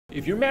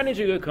If you're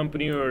managing a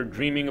company or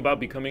dreaming about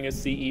becoming a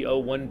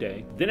CEO one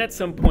day, then at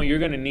some point you're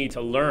going to need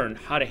to learn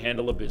how to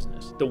handle a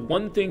business. The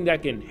one thing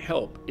that can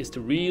help is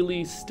to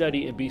really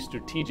study and be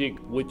strategic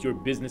with your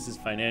business's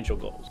financial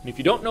goals. And if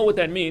you don't know what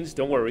that means,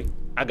 don't worry,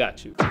 I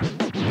got you.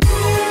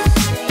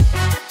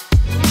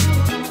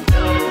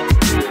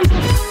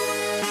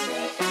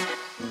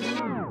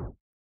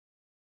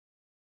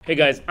 Hey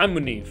guys, I'm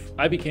Munif.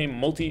 I became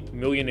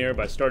multi-millionaire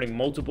by starting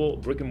multiple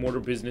brick-and-mortar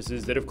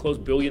businesses that have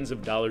closed billions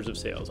of dollars of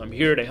sales. I'm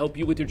here to help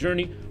you with your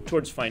journey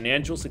towards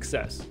financial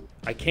success.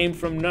 I came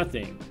from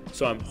nothing,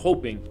 so I'm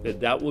hoping that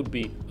that would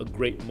be a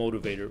great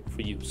motivator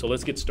for you. So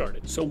let's get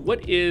started. So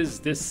what is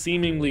this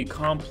seemingly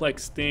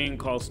complex thing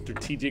called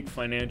strategic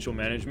financial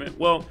management?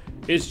 Well,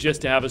 it's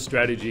just to have a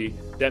strategy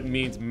that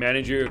means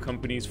managing your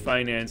company's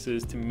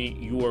finances to meet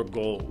your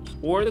goals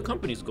or the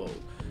company's goals.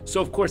 So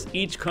of course,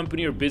 each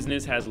company or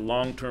business has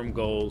long-term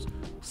goals,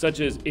 such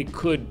as it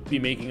could be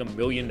making $1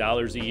 million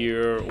a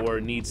year,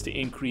 or needs to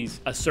increase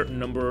a certain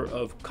number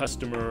of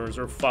customers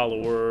or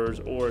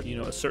followers, or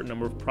a certain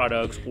number of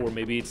products, or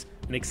maybe it's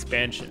an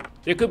expansion.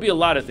 There could be a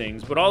lot of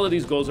things, but all of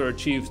these goals are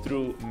achieved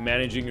through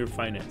managing your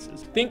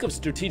finances. Think of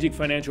strategic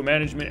financial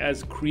management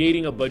as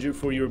creating a budget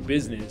for your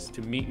business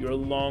to meet your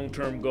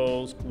long-term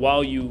goals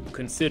while you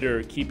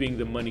consider keeping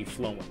the money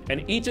flowing.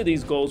 And each of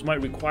these goals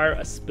might require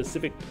a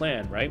specific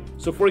plan, right?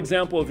 So for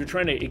example, if you're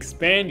trying to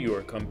expand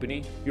your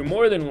company, you're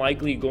more than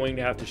likely going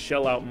to have to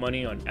shell out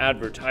money on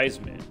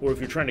advertisement. Or if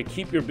you're trying to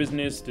keep your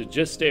business to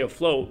just stay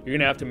afloat, you're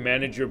gonna have to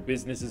manage your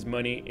business's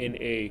money in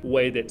a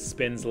way that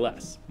spends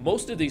less.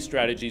 Most of these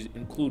strategies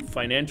include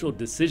financial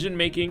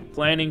decision-making,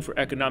 planning for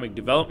economic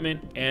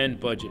development, and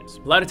budgets.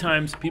 A lot of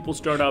times people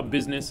start out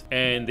business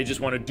and they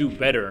just want to do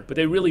better, but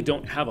they really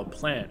don't have a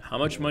plan. How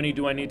much money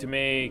do I need to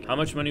make? How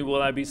much money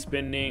will I be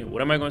spending?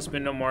 What am I going to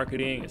spend on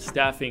marketing and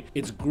staffing?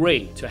 It's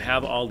great to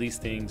have all these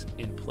things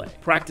in play.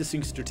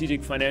 Practicing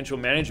strategic financial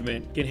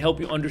management can help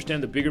you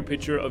understand the bigger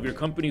picture of your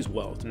company's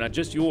wealth, not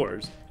just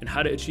yours, and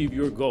how to achieve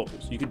your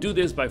goals. You can do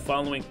this by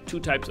following two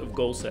types of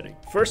goal setting.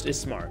 First is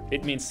SMART.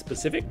 It means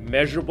specific,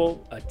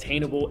 measurable,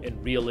 attainable,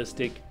 and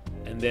realistic.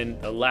 And then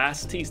the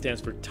last T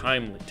stands for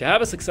timely. To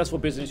have a successful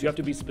business, you have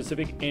to be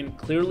specific and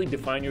clearly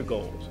define your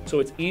goals, so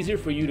it's easier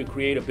for you to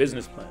create a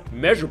business plan.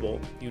 Measurable,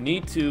 you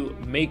need to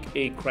make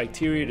a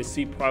criteria to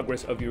see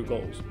progress of your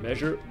goals.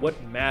 Measure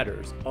what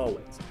matters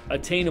always.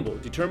 Attainable,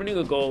 determining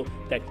a goal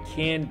that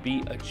can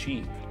be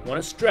achieved. You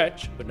want to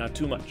stretch, but not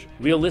too much.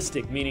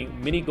 Realistic, meaning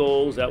many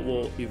goals that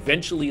will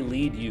eventually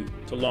lead you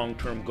to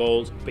long-term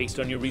goals based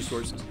on your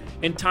resources.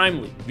 And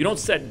timely, if you don't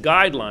set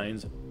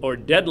guidelines or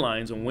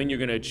deadlines on when you're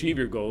going to achieve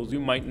your goals, you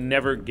might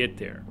never get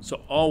there. So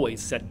always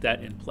set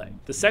that in play.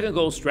 The second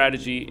goal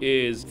strategy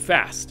is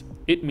FAST.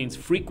 It means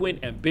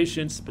frequent,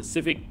 ambitious,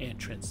 specific, and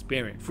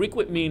transparent.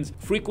 Frequent means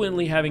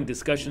frequently having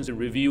discussions and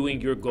reviewing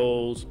your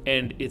goals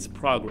and its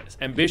progress.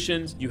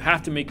 Ambitions, you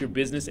have to make your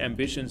business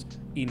ambitions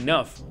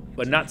enough,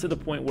 but not to the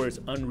point where it's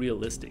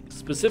unrealistic.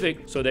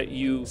 Specific, so that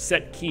you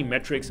set key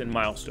metrics and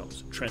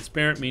milestones.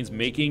 Transparent means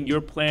making your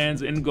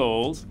plans and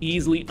goals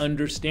easily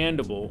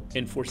understandable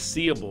and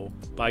foreseeable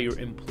by your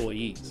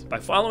employees. By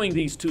following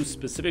these two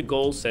specific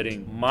goal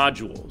setting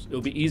modules,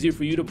 it'll be easier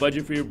for you to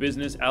budget for your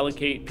business,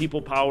 allocate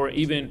people power,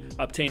 even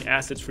obtain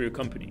assets for your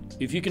company.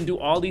 If you can do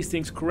all these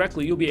things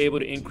correctly, you'll be able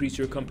to increase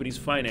your company's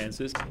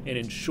finances and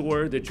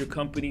ensure that your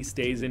company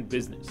stays in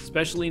business,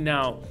 especially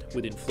now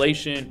with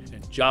inflation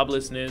and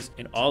joblessness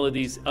and all of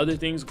these other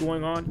things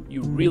going on.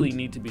 You really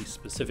need to be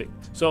specific.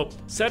 So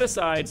set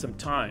aside some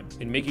time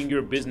in making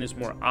your business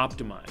more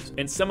optimized.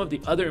 And some of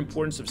the other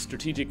importance of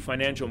strategic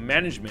financial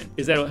management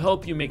is that it'll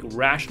help you make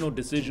rational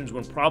decisions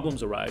when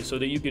problems arise, so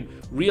that you can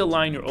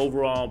realign your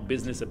overall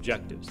business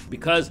objectives.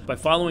 Because by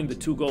following the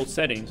two goal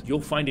settings, you'll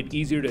find it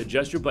easier to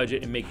adjust your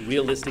budget and make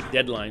realistic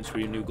deadlines for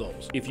your new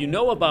goals. If you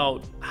know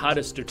about how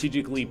to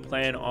strategically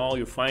plan all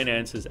your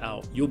finances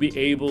out, you'll be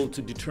able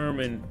to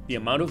determine the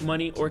amount of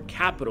money or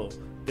capital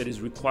that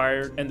is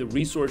required and the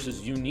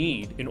resources you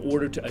need in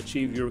order to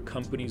achieve your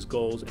company's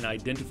goals, and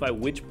identify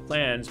which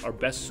plans are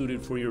best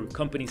suited for your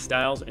company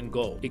styles and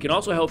goals. It can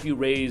also help you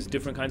raise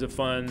different kinds of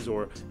funds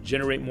or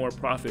generate more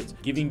profits,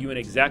 giving you an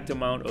exact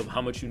amount of how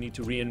much you need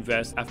to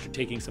reinvest after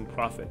taking some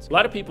profits. A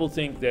lot of people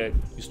think that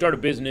you start a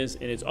business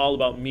and it's all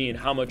about me and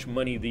how much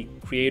money the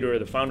creator or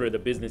the founder of the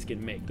business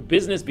can make. The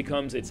business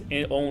becomes its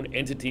own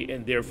entity,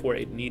 and therefore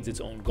it needs its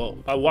own goal.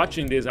 By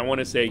watching this, I want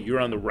to say you're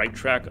on the right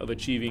track of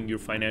achieving your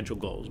financial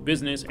goals,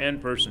 business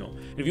and personal.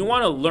 If you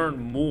want to learn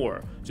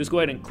more, just go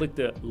ahead and click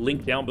the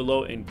link down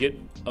below and get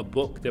a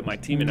book that my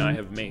team and I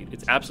have made.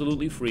 It's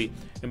absolutely free,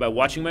 and by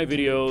watching my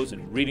videos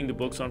and reading the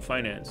books on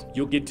finance,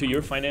 you'll get to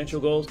your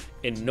financial goals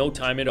in no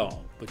time at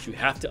all. But you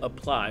have to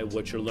apply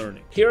what you're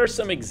learning. Here are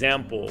some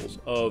examples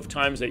of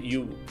times that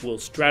you will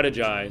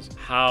strategize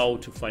how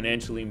to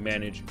financially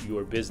manage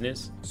your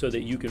business so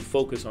that you can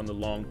focus on the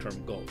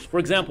long-term goals. For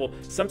example,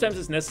 sometimes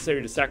it's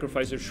necessary to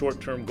sacrifice your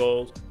short-term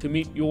goals to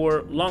meet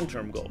your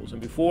long-term goals. And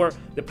before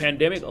the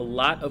pandemic, a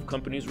lot of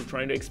companies were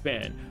trying to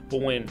expand, but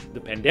when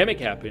the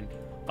pandemic happened,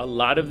 A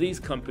lot of these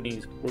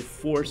companies were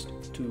forced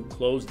to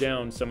close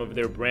down some of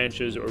their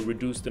branches or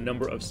reduce the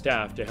number of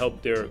staff to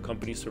help their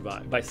company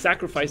survive. By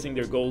sacrificing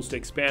their goals to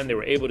expand, they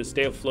were able to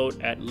stay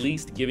afloat, at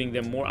least giving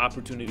them more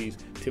opportunities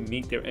to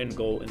meet their end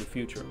goal in the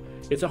future.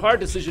 It's a hard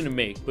decision to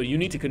make, but you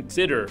need to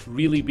consider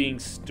really being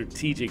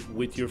strategic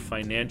with your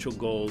financial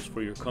goals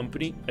for your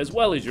company, as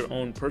well as your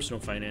own personal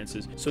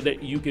finances, so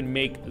that you can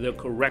make the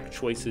correct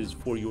choices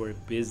for your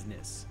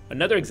business.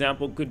 Another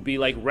example could be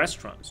like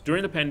restaurants.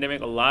 During the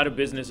pandemic, a lot of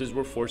businesses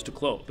were forced to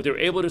close, but they were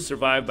able to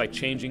survive by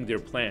changing their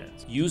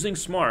plans. Using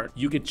SMART,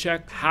 you could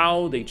check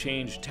how they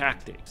changed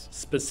tactics.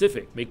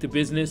 Specific, make the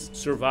business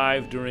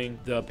survive during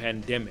the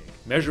pandemic.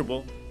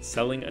 Measurable,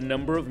 selling a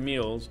number of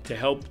meals to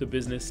help the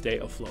business stay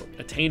afloat.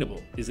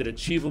 Attainable, is it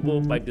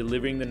achievable by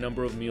delivering the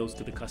number of meals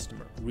to the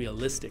customer?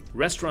 Realistic,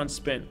 restaurants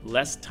spent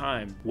less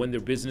time when their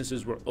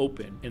businesses were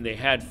open and they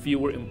had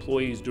fewer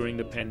employees during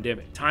the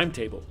pandemic.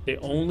 Timetable, they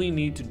only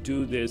need to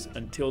do this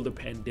until the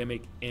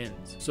pandemic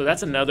ends. So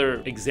that's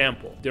another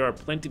example. There are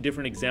plenty of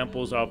different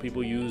examples how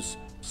people use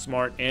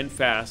SMART and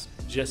FAST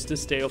just to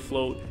stay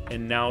afloat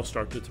and now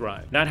start to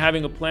thrive. Not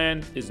having a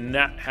plan is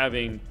not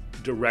having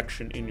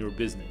direction in your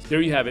business.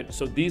 There you have it.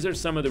 So these are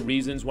some of the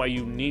reasons why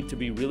you need to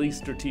be really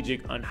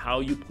strategic on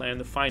how you plan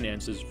the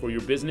finances for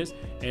your business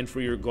and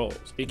for your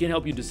goals. It can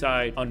help you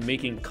decide on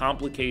making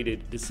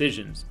complicated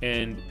decisions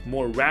and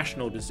more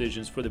rational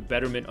decisions for the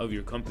betterment of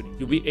your company.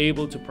 You'll be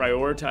able to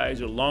prioritize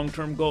your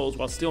long-term goals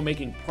while still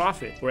making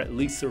profit, or at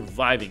least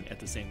surviving at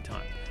the same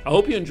time. I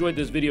hope you enjoyed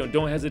this video, and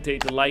don't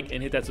hesitate to like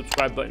and hit that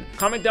subscribe button.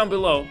 Comment down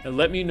below and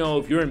let me know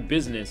if you're in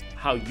business,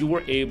 how you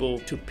were able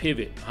to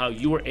pivot, how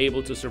you were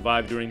able to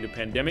survive during the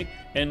pandemic,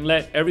 and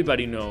let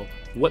everybody know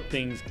what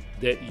things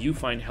that you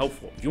find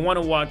helpful. If you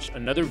want to watch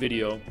another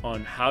video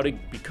on how to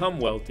become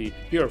wealthy,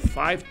 here are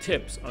 5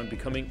 tips on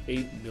becoming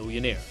a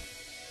millionaire.